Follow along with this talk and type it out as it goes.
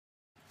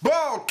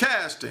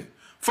Broadcasting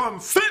from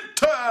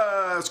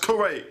Fintas,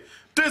 Kuwait.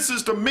 This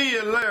is the Me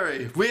and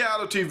Larry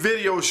reality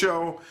video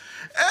show,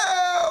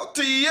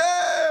 LTL,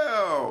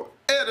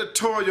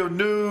 editorial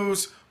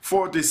news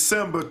for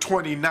December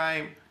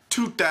 29,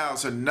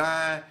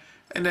 2009.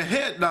 And the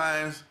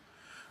headlines,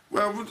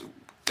 well,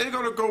 they're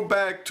going to go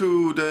back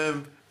to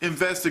the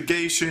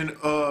investigation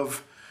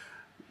of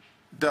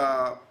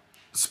the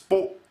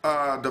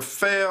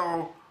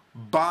failed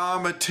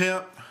bomb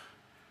attempt.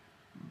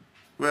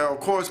 Well, of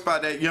course, by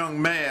that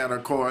young man,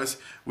 of course,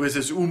 which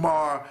is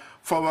Umar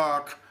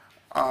Farouk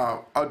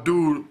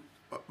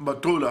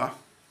Abdulmutallab,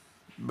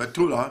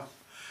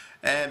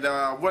 and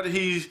what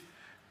he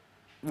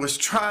was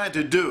trying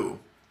to do.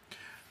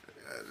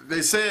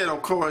 They said,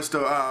 of course,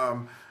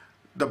 the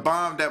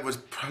bomb that was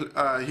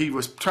he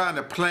was trying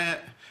to plant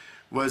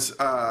was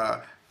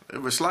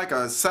it was like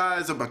a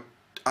size of a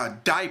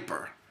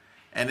diaper,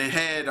 and it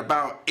had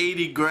about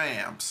 80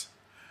 grams.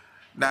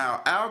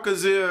 Now, Al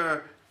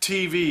Jazeera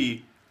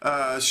TV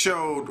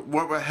showed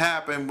what would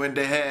happen when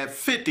they had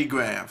 50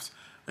 grams.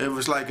 It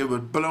was like it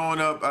was blowing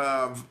up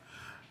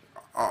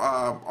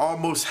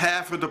almost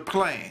half of the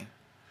plane,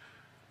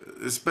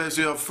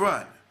 especially up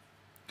front.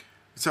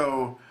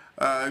 So,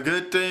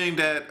 good thing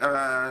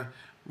that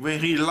when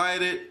he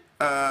lighted,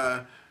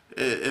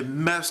 it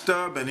messed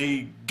up and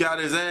he got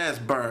his ass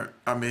burnt.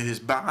 I mean, his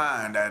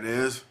behind, that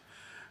is.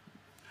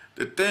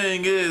 The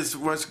thing is,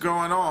 what's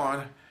going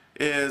on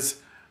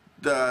is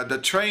the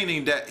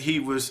training that he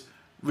was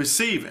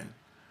receiving,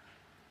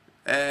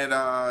 and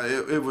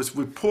it was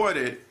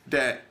reported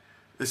that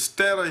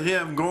instead of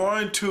him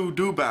going to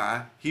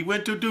Dubai, he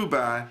went to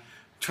Dubai,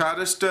 tried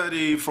to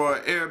study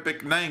for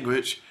Arabic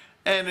language,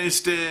 and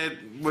instead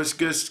was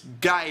just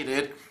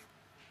guided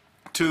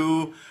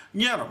to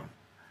Yemen.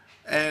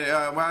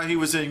 And while he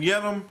was in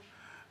Yemen,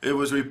 it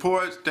was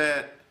reports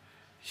that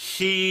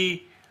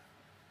he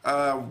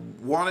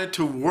wanted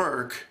to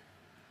work,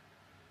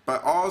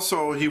 but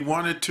also he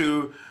wanted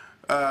to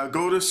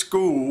go to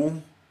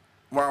school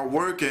while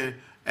working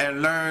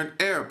and learn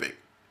Arabic.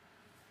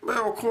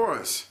 Well, of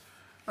course,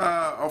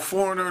 a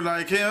foreigner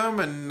like him,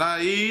 and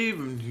naive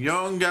and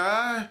young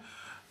guy,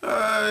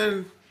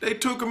 they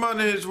took him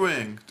under his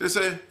wing. They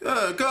said,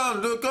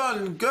 come,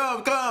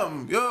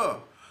 yeah.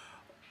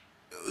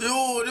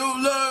 You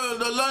learn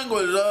the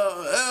language,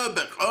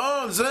 Arabic.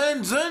 Oh,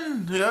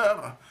 Zen,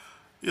 yeah.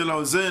 You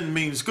know, Zen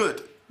means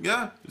good,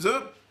 yeah,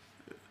 Zen.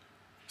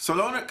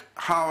 Salonic,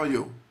 how are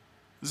you?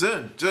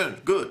 Zen,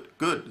 good,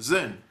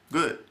 Zen,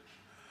 good.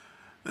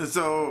 And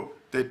so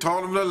they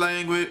taught him the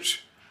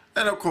language,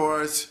 and of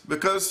course,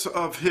 because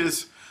of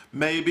his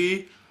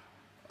maybe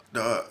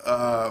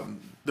the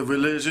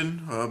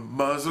religion,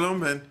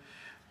 Muslim,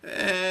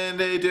 and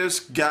they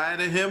just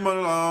guided him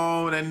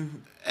along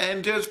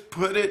and just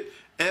put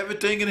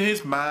everything in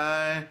his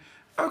mind.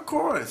 Of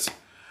course,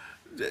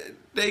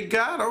 they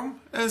got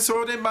him, and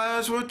so they might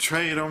as well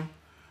train him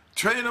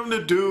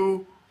to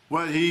do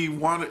what he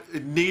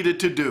needed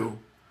to do.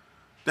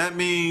 That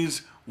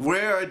means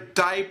wear a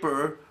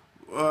diaper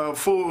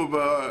full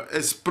of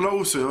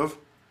explosive,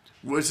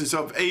 which is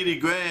of 80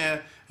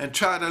 grand, and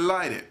try to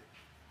light it.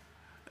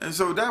 And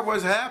so that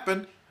was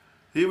happened.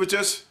 He was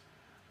just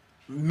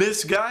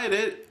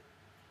misguided,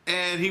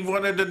 and he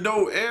wanted to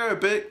know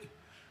Arabic,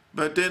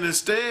 but then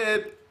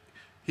instead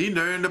he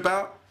learned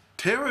about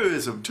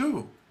terrorism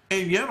too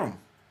in Yemen.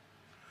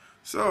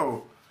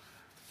 So,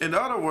 in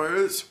other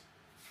words,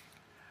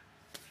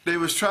 they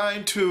was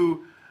trying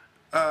to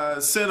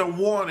send a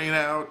warning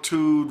out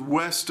to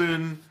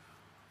Western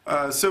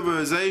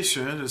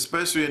civilization,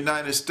 especially the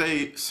United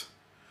States,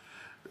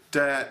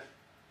 that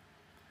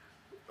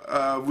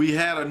we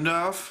had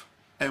enough,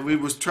 and we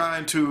was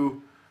trying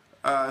to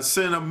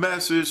send a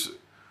message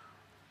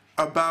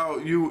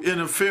about you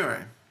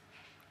interfering.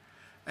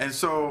 And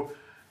so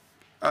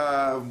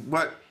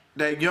what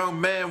that young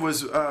man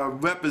was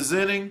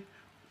representing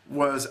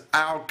was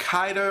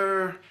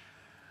Al-Qaeda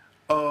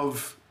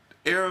of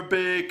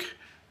Arabic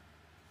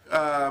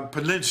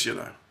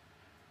Peninsula.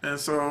 And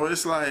so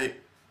it's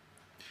like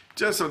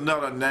just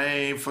another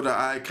name for the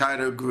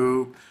Al-Qaeda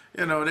group.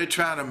 You know, they're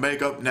trying to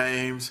make up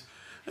names.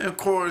 And of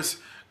course,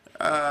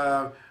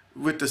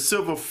 with the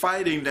civil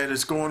fighting that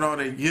is going on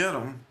in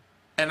Yemen,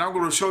 and I'm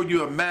going to show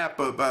you a map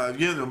of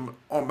Yemen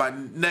on my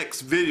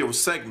next video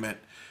segment.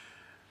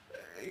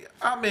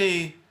 I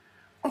mean,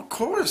 of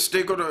course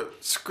they're going to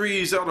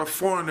squeeze other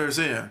foreigners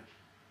in.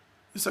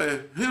 You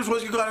say, here's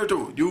what you got to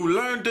do. You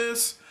learn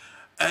this,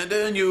 and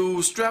then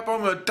you strap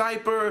on a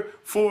diaper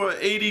for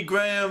 80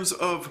 grams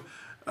of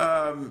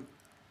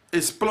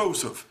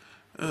explosive,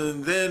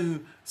 and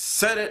then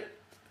set it,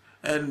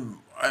 and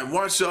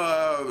once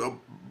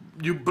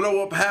you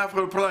blow up half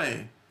of the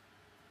plane.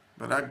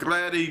 But I'm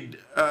glad he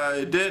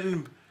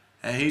didn't,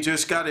 and he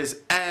just got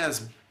his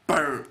ass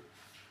burnt.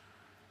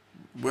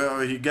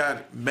 Well, he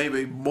got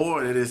maybe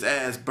more than his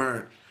ass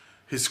burnt,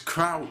 his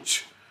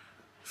crouch.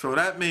 So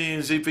that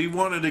means if he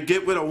wanted to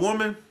get with a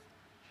woman,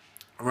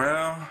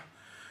 well,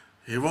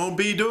 he won't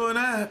be doing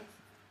that.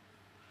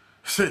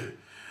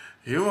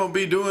 He won't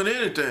be doing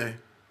anything.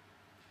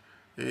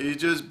 He'd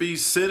just be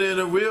sitting in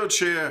a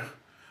wheelchair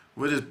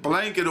with his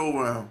blanket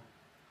over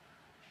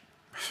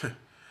him.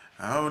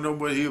 I don't know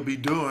what he'll be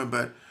doing,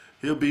 but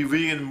he'll be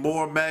reading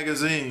more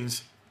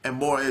magazines and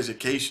more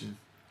education.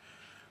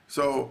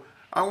 So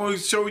I'm going to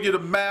show you the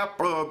map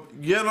of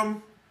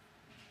Yemen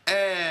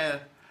and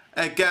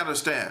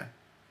Afghanistan.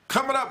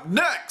 Coming up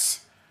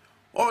next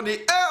on the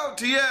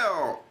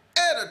LTL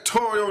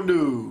Editorial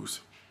News.